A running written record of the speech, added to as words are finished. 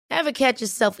Ever catch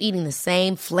yourself eating the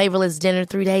same flavorless dinner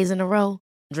 3 days in a row?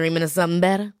 Dreaming of something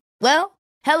better? Well,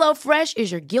 HelloFresh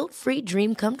is your guilt-free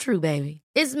dream come true, baby.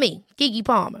 It's me, Keke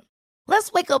Palmer.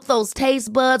 Let's wake up those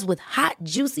taste buds with hot,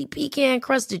 juicy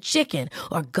pecan-crusted chicken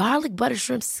or garlic butter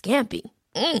shrimp scampi.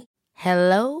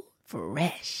 Hello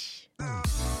Fresh.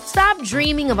 Stop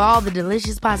dreaming of all the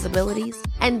delicious possibilities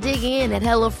and dig in at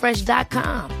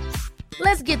HelloFresh.com.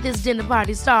 Let's get this dinner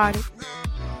party started.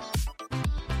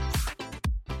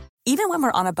 Even when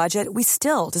we're on a budget, we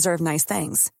still deserve nice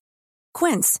things.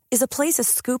 Quince is a place to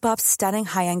scoop up stunning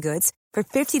high-end goods for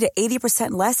 50 to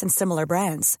 80% less than similar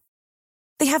brands.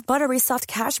 They have buttery soft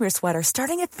cashmere sweaters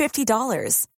starting at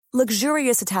 $50,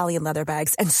 luxurious Italian leather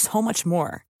bags, and so much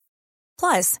more.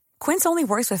 Plus, Quince only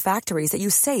works with factories that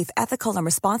use safe, ethical, and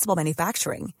responsible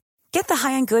manufacturing. Get the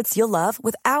high-end goods you'll love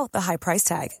without the high price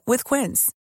tag with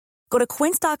Quince. Go to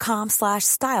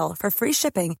quince.com/style for free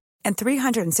shipping and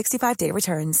 365-day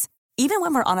returns. Even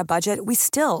when we're on a budget, we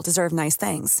still deserve nice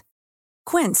things.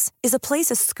 Quince is a place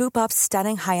to scoop up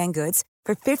stunning high-end goods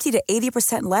for 50 to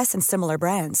 80% less than similar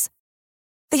brands.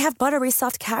 They have buttery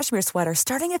soft cashmere sweaters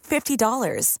starting at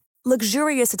 $50,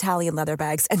 luxurious Italian leather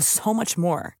bags, and so much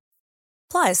more.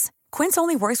 Plus, Quince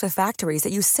only works with factories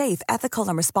that use safe, ethical,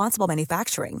 and responsible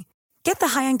manufacturing. Get the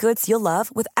high-end goods you'll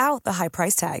love without the high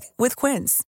price tag with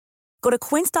Quince. Go to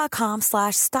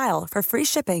quince.com/style for free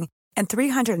shipping and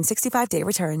 365-day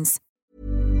returns.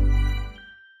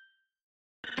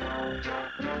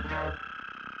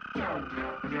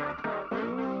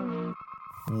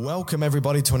 Welcome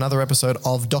everybody to another episode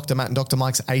of Dr. Matt and Dr.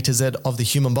 Mike's A to Z of the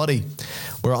human body.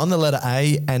 We're on the letter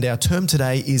A and our term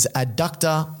today is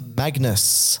Adductor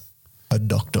Magnus.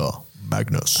 Adductor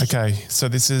Magnus. Okay, so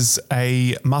this is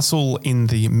a muscle in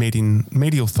the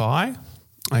medial thigh.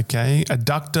 Okay,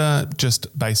 adductor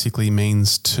just basically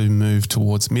means to move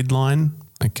towards midline.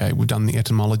 Okay, we've done the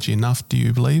etymology enough, do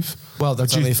you believe? Well,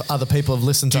 that's only if other people have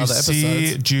listened to other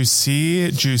episodes.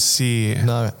 Juicere.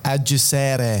 No,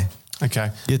 adducere.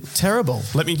 Okay. You're terrible.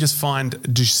 Let me just find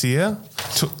juicere.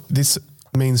 This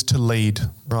means to lead.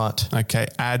 Right. Okay,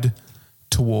 add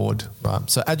toward. Right.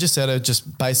 So adducere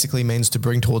just basically means to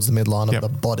bring towards the midline of the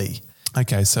body.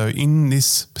 Okay, so in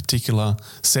this particular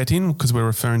setting, because we're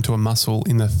referring to a muscle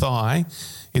in the thigh,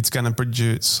 it's going to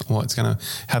produce, or it's going to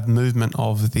have movement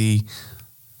of the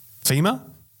femur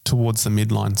towards the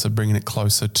midline, so bringing it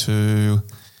closer to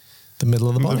the middle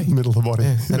of the body. The middle of the body.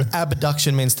 Yeah. And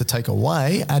abduction means to take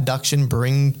away. Adduction,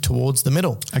 bring towards the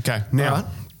middle. Okay, now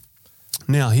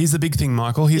here's the big thing,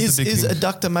 Michael. Is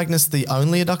adductor magnus the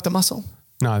only adductor muscle?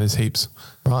 No, there's heaps.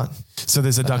 Right. So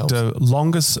there's adductor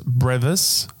longus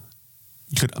brevis.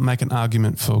 You could make an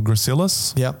argument for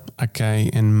gracilis. Yep. Okay,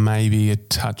 and maybe a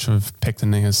touch of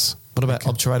pectineus. What about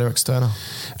obturator externa?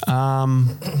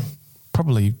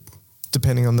 Probably.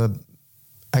 Depending on the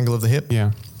angle of the hip?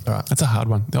 Yeah. All right. That's a hard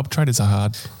one. The obturators are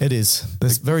hard. It is. They're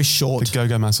very short. The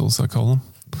go-go muscles, I call them.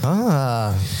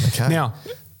 Ah, okay. Now,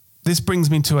 this brings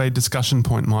me to a discussion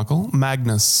point, Michael.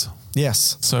 Magnus.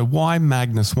 Yes. So why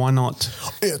Magnus? Why not?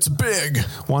 It's big.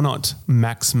 Why not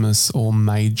Maximus or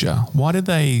Major? Why did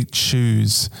they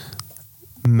choose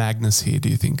Magnus here, do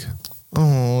you think?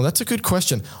 Oh, that's a good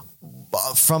question.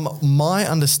 From my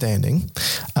understanding,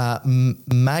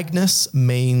 Magnus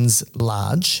means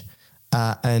large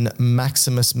and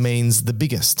Maximus means the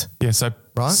biggest. Yeah, so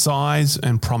size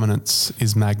and prominence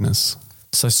is Magnus.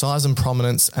 So size and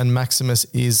prominence, and Maximus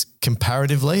is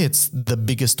comparatively, it's the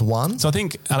biggest one. So I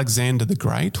think Alexander the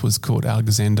Great was called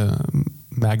Alexander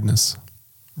Magnus.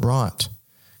 Right.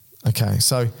 Okay.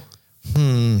 So,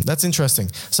 that's interesting.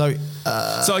 So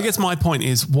I guess my point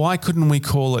is, why couldn't we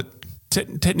call it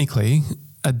technically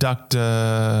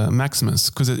Adductor Maximus?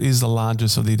 Because it is the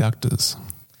largest of the adductors.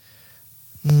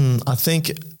 I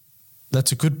think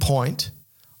that's a good point.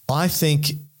 I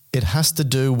think it has to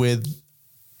do with,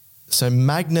 so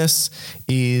Magnus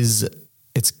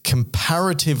it's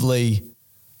comparatively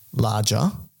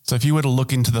larger. So if you were to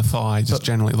look into the thigh, just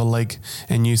generally the leg,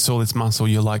 and you saw this muscle,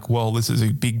 you're like, well, this is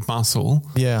a big muscle.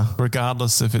 Yeah.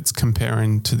 Regardless if it's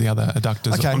comparing to the other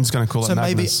adductors. Okay. I'm just going to call it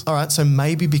Magnus. So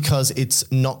maybe because it's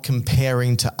not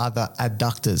comparing to other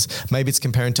adductors, maybe it's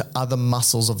comparing to other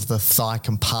muscles of the thigh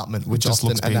compartment, which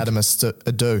often anatomists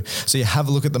do. So you have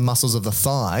a look at the muscles of the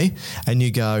thigh and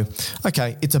you go,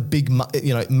 okay, it's a big,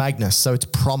 Magnus. So it's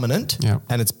prominent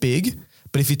and it's big.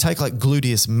 But if you take like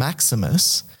gluteus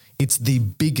maximus, it's the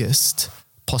biggest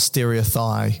posterior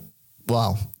thigh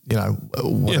well,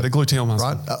 the gluteal muscle,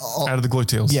 right? Out of the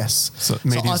gluteals. Yes. So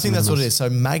I think that's what it is. So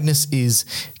Magnus is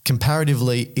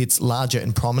comparatively, it's larger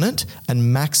and prominent,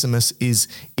 and Maximus is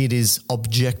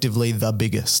objectively the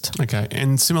biggest. Okay.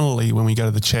 And similarly, when we go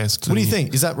to the chest. What do you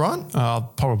think? Is that right?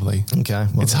 Probably. Okay.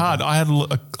 Well, it's hard. I had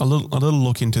a little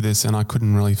look into this and I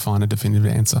couldn't really find a definitive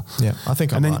answer. Yeah, I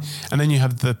think I'm right. And then you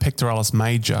have the pectoralis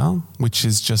major, which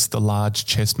is just the large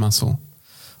chest muscle.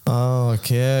 Oh,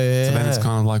 okay, yeah. So then it's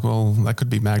kind of like, well, that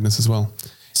could be Magnus as well.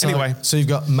 Anyway. So you've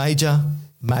got Major,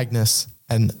 Magnus,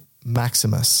 and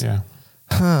Maximus. Yeah.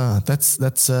 That's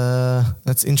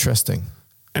interesting.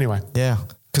 Anyway. Yeah,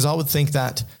 because I would think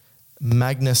that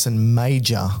Magnus and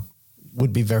Major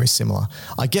would be very similar.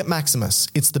 I get Maximus.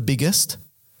 It's the biggest,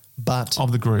 but...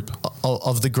 Of the group.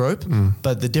 Of the group.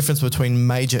 But the difference between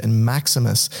Major and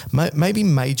Maximus, maybe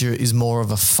Major is more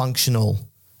of a functional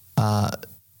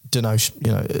denotion,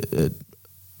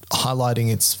 highlighting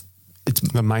its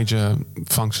the major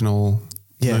functional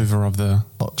mover of the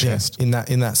chest. Yeah,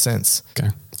 in that sense. Okay.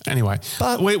 Anyway,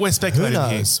 but we're speculating who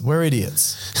knows? here. We're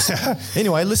idiots.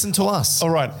 Anyway, listen to us. All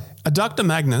right. Adductor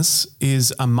magnus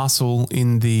is a muscle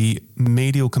in the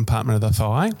medial compartment of the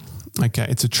thigh. Okay.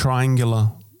 It's a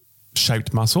triangular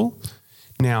shaped muscle.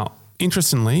 Now,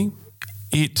 interestingly,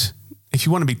 if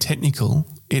you want to be technical,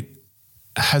 it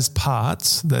has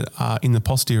parts that are in the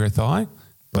posterior thigh,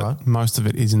 but most of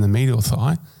it is in the medial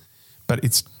thigh, but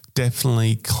it's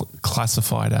definitely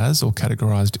classified as or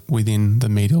categorized within the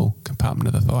medial compartment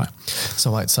of the thigh.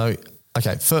 So wait,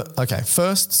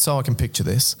 first, so I can picture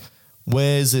this,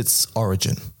 where's its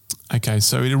origin? Okay,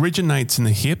 so it originates in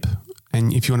the hip,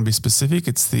 and if you want to be specific,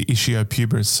 it's the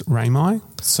ischiopubis rami.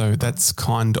 So that's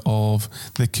kind of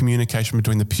the communication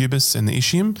between the pubis and the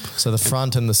ischium. So the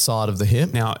front and the side of the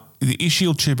hip. Now, the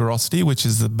ischial tuberosity, which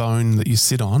is the bone that you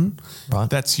sit on,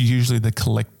 that's usually the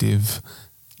collective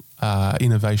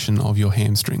innervation of your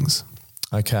hamstrings.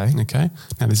 Okay.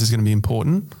 Now, this is going to be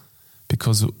important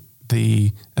because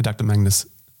the adductor magnus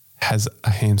has a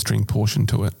hamstring portion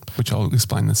to it, which I'll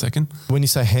explain in a second. When you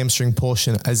say hamstring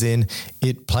portion, as in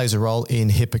it plays a role in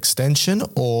hip extension,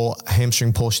 or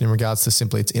hamstring portion in regards to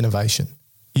simply its innervation?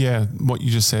 Yeah, what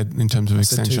you just said in terms of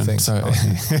extension.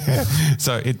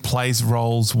 So it plays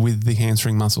roles with the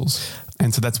hamstring muscles.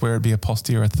 And so that's where it'd be a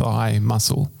posterior thigh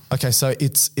muscle. Okay, so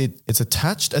it's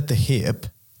attached at the hip,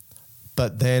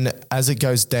 but then as it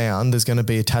goes down, there's going to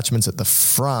be attachments at the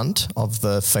front of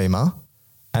the femur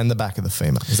and the back of the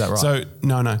femur. Is that right? So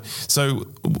no. So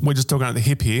we're just talking about the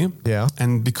hip here. Yeah.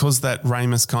 And because that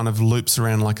ramus kind of loops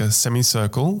around like a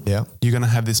semicircle, you're going to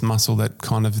have this muscle that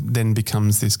kind of then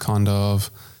becomes this kind of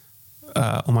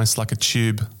almost like a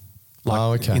tube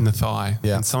in the thigh.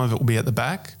 Yeah. And some of it will be at the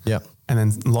back. Yeah. And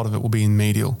then a lot of it will be in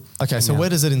medial. Okay, so where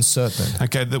does it insert then?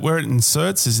 Okay, where it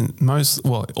inserts is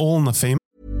all in the femur.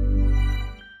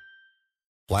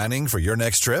 Planning for your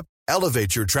next trip?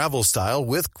 Elevate your travel style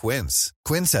with Quince.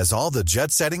 Quince has all the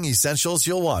jet-setting essentials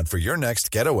you'll want for your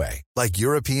next getaway, like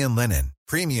European linen,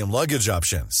 premium luggage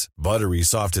options, buttery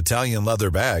soft Italian leather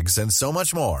bags, and so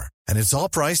much more. And it's all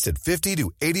priced at 50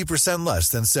 to 80% less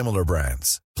than similar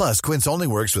brands. Plus, Quince only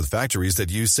works with factories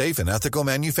that use safe and ethical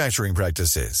manufacturing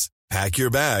practices. Pack your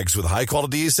bags with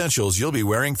high-quality essentials you'll be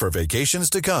wearing for vacations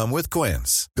to come with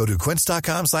Quince. Go to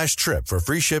quince.com/trip for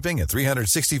free shipping and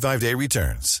 365-day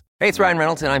returns. Hey, it's Ryan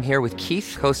Reynolds, and I'm here with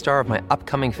Keith, co-star of my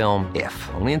upcoming film, If,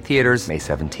 only in theaters May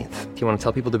 17th. Do you want to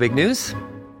tell people the big news?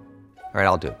 All right,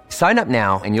 I'll do it. Sign up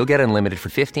now and you'll get unlimited for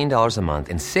 $15 a month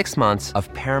and 6 months of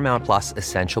Paramount Plus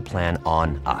Essential Plan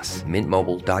on us.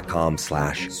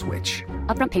 MintMobile.com/switch.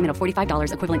 Upfront payment of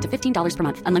 $45 equivalent to $15 per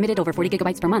month. Unlimited over 40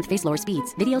 gigabytes per month. Face lower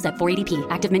speeds. Videos at 480p.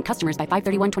 Active Mint customers by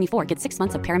 531.24 get 6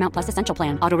 months of Paramount Plus Essential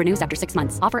Plan. Auto renews after 6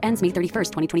 months. Offer ends May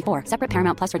 31st, 2024. Separate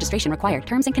Paramount Plus registration required.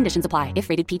 Terms and conditions apply if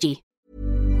rated PG.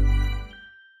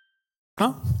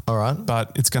 All right.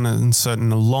 But it's going to insert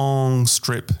in a long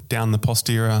strip down the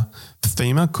posterior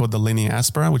femur called the linea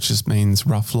aspera, which just means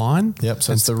rough line. Yep.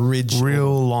 So it's the ridge.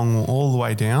 Real long all the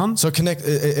way down. So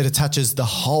it attaches the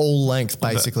whole length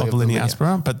basically of the linea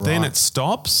aspera, but then it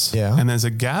stops and there's a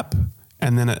gap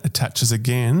and then it attaches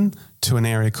again to an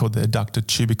area called the adductor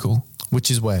tubercle. Which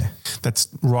is where? That's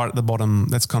right at the bottom.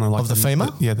 That's kind of like of the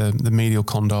femur? The medial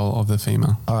condyle of the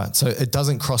femur. All right. So it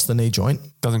doesn't cross the knee joint?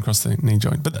 Doesn't cross the knee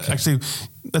joint. But actually,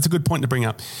 that's a good point to bring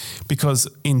up because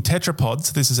in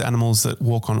tetrapods, this is animals that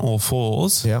walk on all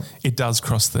fours. Yeah. It does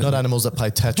cross the... Not animals that play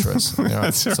Tetris.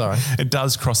 Right. Sorry. It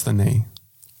does cross the knee.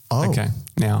 Oh. Okay.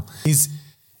 Now,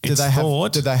 do they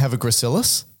have a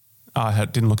gracilis? I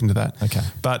didn't look into that. Okay.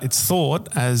 But it's thought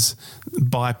as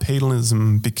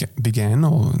bipedalism began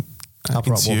or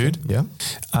ensued. Walking.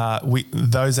 Yeah.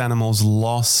 Those animals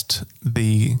lost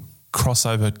the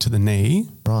crossover to the knee,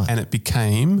 right, and it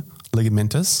became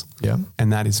ligamentous. Yeah.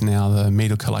 And that is now the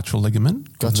medial collateral ligament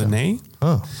of the knee.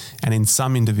 Oh. And in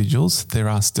some individuals, there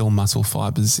are still muscle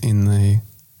fibers in the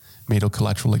medial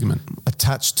collateral ligament.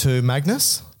 Attached to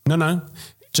Magnus? No.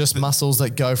 Just muscles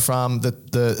that go from the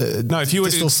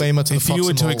distal femur to the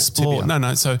proximal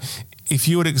tibia. So if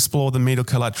you were to explore the medial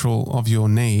collateral of your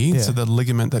knee, so the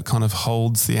ligament that kind of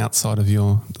holds the outside of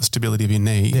the stability of your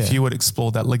knee, if you were to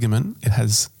explore that ligament,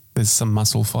 there's some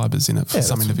muscle fibers in it for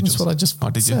some individuals. That's what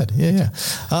I just said. Yeah.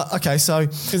 Okay, so...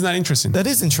 Isn't that interesting? That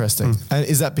is interesting. And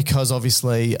is that because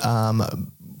obviously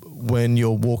when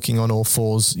you're walking on all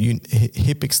fours,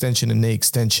 hip extension and knee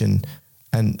extension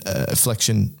and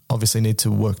flexion obviously need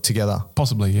to work together?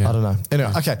 Possibly, yeah. I don't know.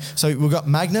 Anyway, okay, so we've got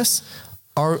Magnus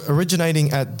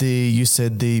originating at the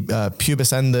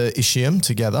pubis and the ischium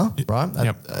together, right?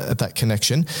 At that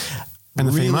connection. And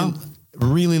the femur?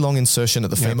 Really long insertion at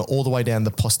the femur all the way down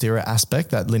the posterior aspect,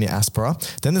 that linea aspera.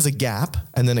 Then there's a gap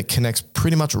and then it connects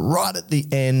pretty much right at the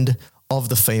end of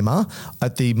the femur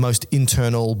at the most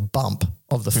internal bump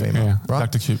of the femur, right?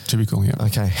 Adductor tubercle, yeah.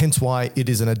 Okay, hence why it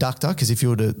is an adductor, because if you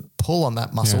were to pull on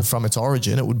that muscle from its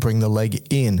origin, it would bring the leg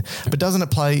in. But doesn't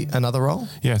it play another role?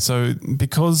 Yeah, so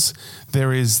because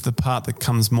there is the part that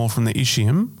comes more from the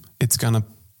ischium, it's going to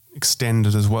extend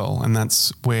it as well, and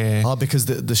that's where... Oh, because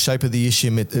the shape of the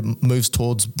ischium, it moves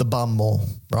towards the bum more,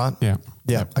 right?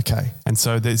 Yeah, okay. And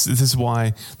so this is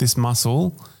why this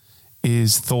muscle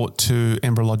is thought to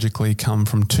embryologically come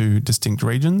from two distinct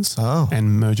regions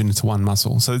and merge into one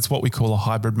muscle. So it's what we call a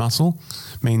hybrid muscle,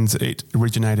 means it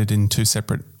originated in two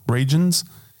separate regions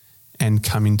and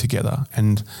coming together.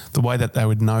 And the way that they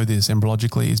would know this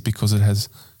embryologically is because it has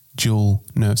dual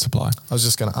nerve supply. I was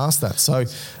just going to ask that. So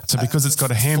because it's got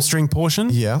a hamstring portion,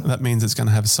 that means it's going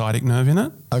to have a sciatic nerve in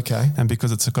it. Okay. And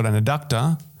because it's got an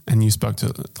adductor, and you spoke to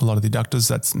a lot of the adductors,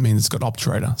 that means it's got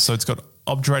obturator. So it's got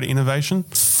obturator innervation.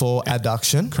 For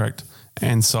adduction. Correct.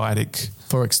 And sciatic.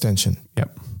 For extension.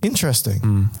 Yep.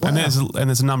 Interesting. Wow. And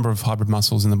there's a number of hybrid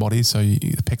muscles in the body. So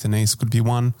the pectoralis could be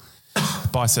one,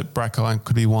 bicep brachii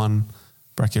could be one,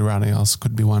 brachioradialis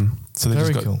could be one. So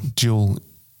they've just got dual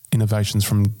innervations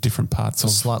from different parts of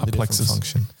a plexus. Different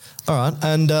function. All right.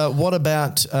 And what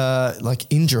about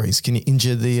like injuries? Can you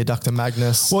injure the adductor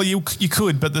magnus? Well, you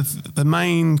could, but the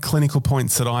main clinical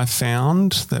points that I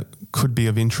found that could be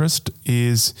of interest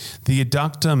is the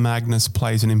adductor magnus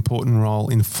plays an important role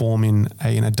in forming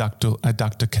an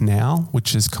adductor canal,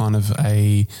 which is kind of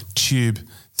a tube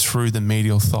through the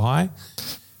medial thigh,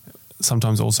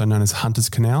 sometimes also known as Hunter's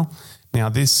canal. Now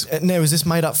is this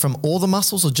made up from all the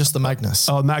muscles or just the magnus?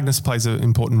 Oh, magnus plays an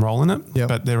important role in it, yep.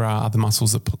 But there are other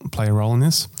muscles that play a role in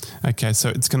this. Okay, so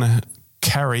it's going to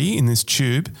carry, in this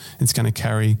tube, it's going to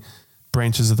carry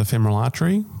branches of the femoral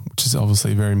artery, which is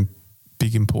obviously a very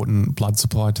big, important blood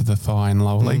supply to the thigh and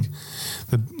lower leg,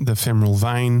 the femoral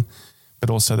vein, but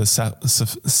also the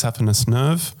saphenous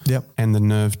nerve, yep. and the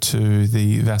nerve to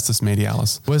the vastus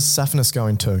medialis. Where's saphenous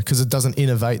going to? Because it doesn't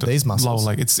innervate these muscles.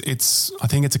 Lower leg. I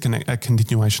think it's a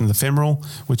continuation of the femoral,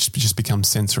 which just becomes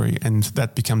sensory, and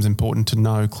that becomes important to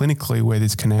know clinically where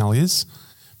this canal is,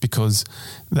 because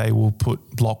they will put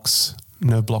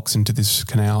nerve blocks into this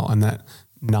canal, and that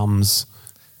numbs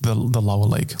the lower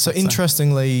leg. So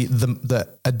interestingly, the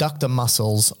adductor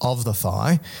muscles of the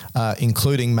thigh,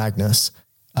 including magnus,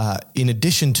 in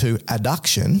addition to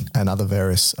adduction and other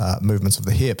various movements of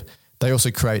the hip, they also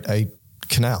create a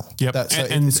canal. Yep.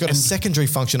 It's got a secondary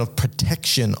function of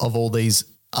protection of all these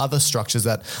other structures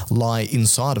that lie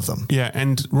inside of them. Yeah,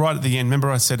 and right at the end,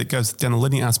 remember I said it goes down the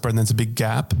linea aspera and there's a big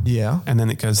gap? Yeah. And then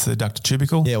it goes to the adductor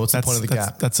tubercle. Yeah, what's the point of the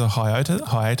gap? That's a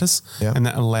hiatus, yeah. And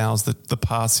that allows the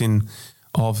passing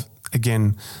of,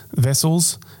 again,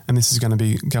 vessels, and this is going to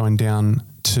be going down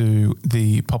to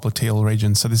the popliteal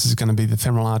region. So this is going to be the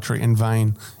femoral artery and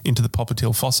vein into the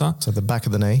popliteal fossa. So the back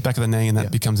of the knee. Back of the knee, and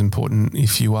that becomes important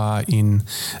if you are in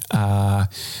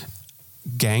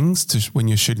gangs, when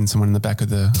you're shooting someone in the back of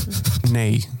the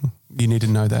knee. You need to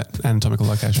know that anatomical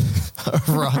location.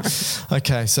 Right.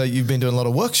 Okay, so you've been doing a lot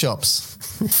of workshops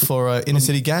for inner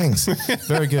city gangs.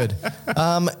 Very good.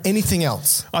 Anything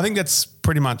else? I think that's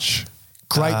pretty much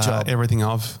great job. Everything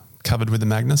I've covered with the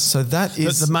Magnus. So that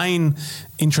is... The main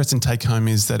interesting take home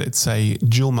is that it's a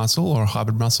dual muscle or a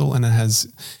hybrid muscle, and it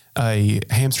has a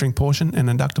hamstring portion and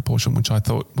an adductor portion, which I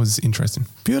thought was interesting.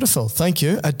 Beautiful. Thank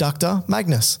you. Adductor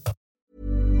Magnus.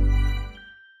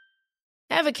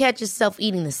 Ever catch yourself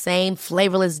eating the same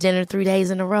flavorless dinner 3 days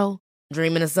in a row?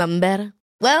 Dreaming of something better?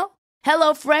 Well,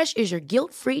 HelloFresh is your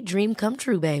guilt-free dream come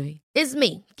true, baby. It's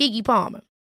me, Keke Palmer.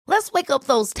 Let's wake up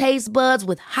those taste buds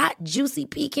with hot, juicy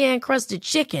pecan-crusted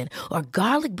chicken or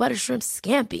garlic butter shrimp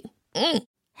scampi.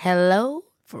 Hello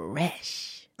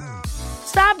Fresh.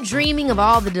 Stop dreaming of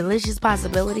all the delicious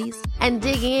possibilities and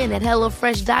dig in at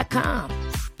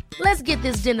HelloFresh.com. Let's get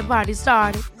this dinner party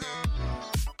started.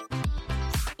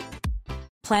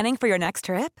 Planning for your next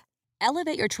trip?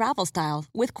 Elevate your travel style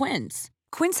with Quince.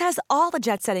 Quince has all the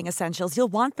jet-setting essentials you'll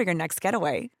want for your next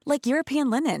getaway, like European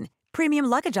linen, premium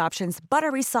luggage options,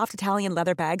 buttery soft Italian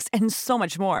leather bags, and so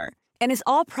much more. And is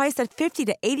all priced at 50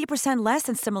 to 80% less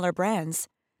than similar brands.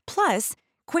 Plus,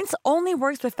 Quince only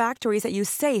works with factories that use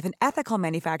safe and ethical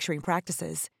manufacturing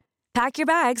practices. Pack your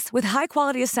bags with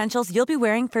high-quality essentials you'll be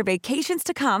wearing for vacations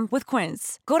to come with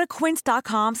Quince. Go to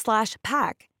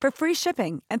quince.com/pack for free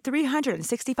shipping and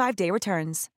 365-day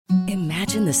returns.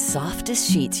 Imagine the softest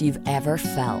sheets you've ever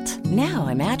felt. Now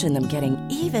imagine them getting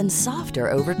even softer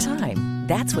over time.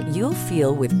 That's what you'll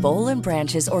feel with Boll &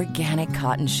 Branch's organic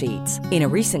cotton sheets. In a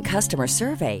recent customer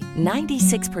survey,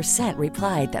 96%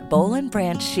 replied that Boll &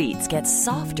 Branch sheets get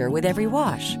softer with every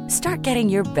wash. Start getting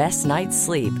your best night's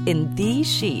sleep in these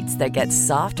sheets that get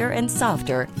softer and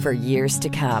softer for years to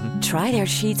come. Try their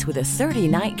sheets with a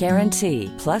 30-night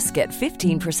guarantee. Plus, get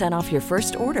 15% off your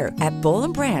first order at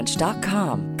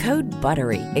bollandbranch.com. Code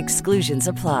BUTTERY. Exclusions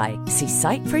apply. See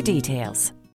site for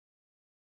details.